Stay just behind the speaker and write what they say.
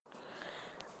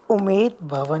Umaid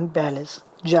Bhawan Palace,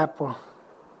 Jaipur.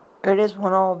 It is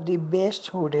one of the best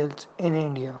hotels in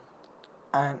India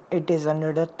and it is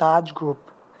under the Taj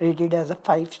Group, rated as a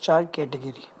 5-star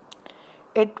category.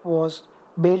 It was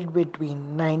built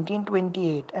between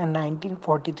 1928 and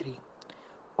 1943.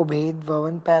 Ubaid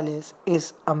Bhawan Palace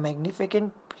is a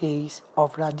magnificent piece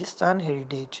of Rajasthan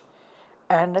heritage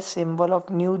and a symbol of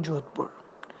New Jodhpur,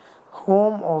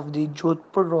 home of the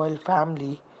Jodhpur royal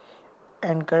family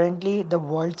and currently the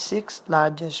world's sixth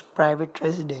largest private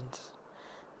residence.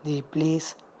 The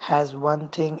place has one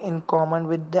thing in common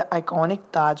with the iconic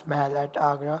Taj Mahal at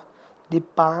Agra, the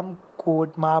palm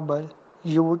coat marble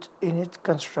used in its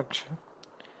construction.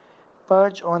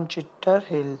 Perched on Chittor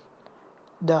Hill,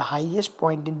 the highest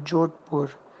point in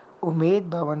Jodhpur, Umaid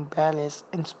Bhawan Palace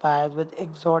inspires with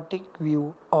exotic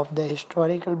view of the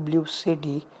historical blue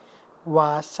city,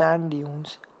 vast sand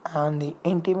dunes, and the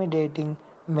intimidating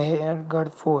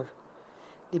Mehergarh Fort.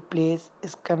 The place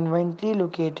is conveniently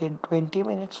located 20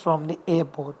 minutes from the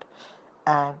airport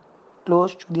and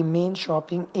close to the main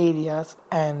shopping areas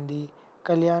and the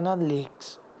Kalyana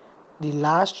Lakes, the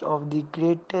last of the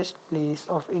greatest place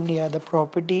of India, the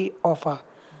property of a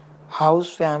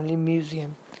house family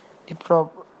museum,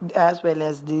 as well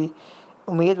as the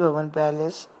Umaid Bhavan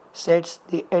Palace sets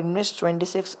the enormous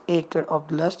 26-acre of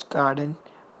lush garden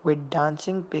with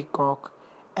dancing peacock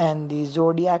and the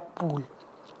zodiac pool.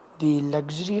 The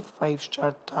luxury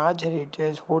 5-star Taj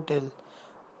Heritage Hotel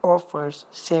offers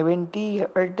 70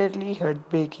 utterly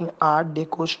heartbreaking Art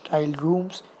Deco style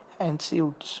rooms and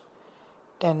suites.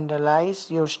 Tenderize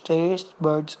your taste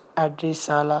buds at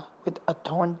Risala with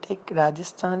authentic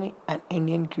Rajasthani and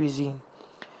Indian cuisine.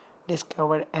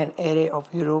 Discover an array of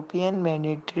European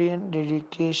Mediterranean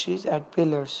delicacies at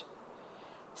Pillars,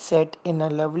 set in a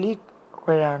lovely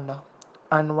veranda.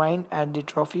 Unwind at the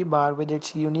Trophy Bar with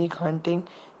its unique hunting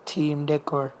themed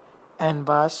decor and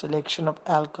vast selection of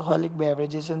alcoholic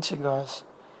beverages and cigars.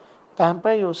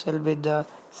 Pamper yourself with the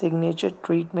signature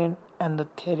treatment and the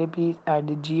therapies at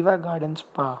the Jiva Garden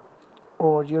Spa,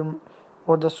 or your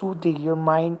or the soothing your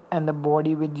mind and the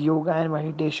body with yoga and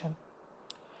meditation.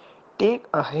 Take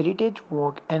a heritage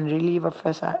walk and relive a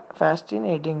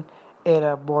fascinating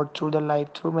era brought through the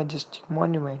life through majestic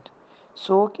monument.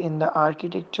 Soak in the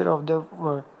architecture of the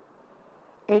world.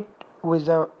 It was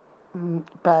a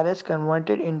palace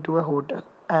converted into a hotel,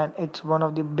 and it's one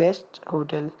of the best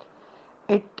hotel.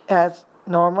 It has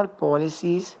normal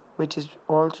policies, which is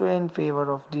also in favor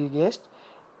of the guest.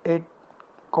 It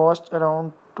costs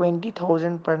around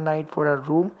 20,000 per night for a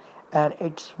room, and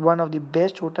it's one of the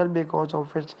best hotel because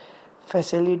of its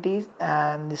facilities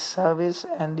and the service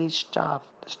and the staff.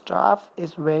 The staff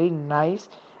is very nice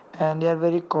and they are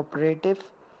very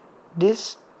cooperative.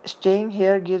 This staying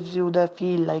here gives you the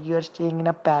feel like you are staying in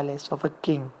a palace of a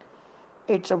king.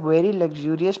 It's a very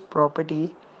luxurious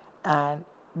property and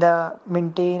the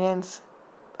maintenance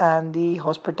and the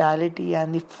hospitality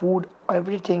and the food,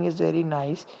 everything is very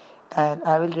nice. And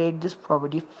I will rate this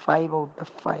property 5 out of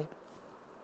 5.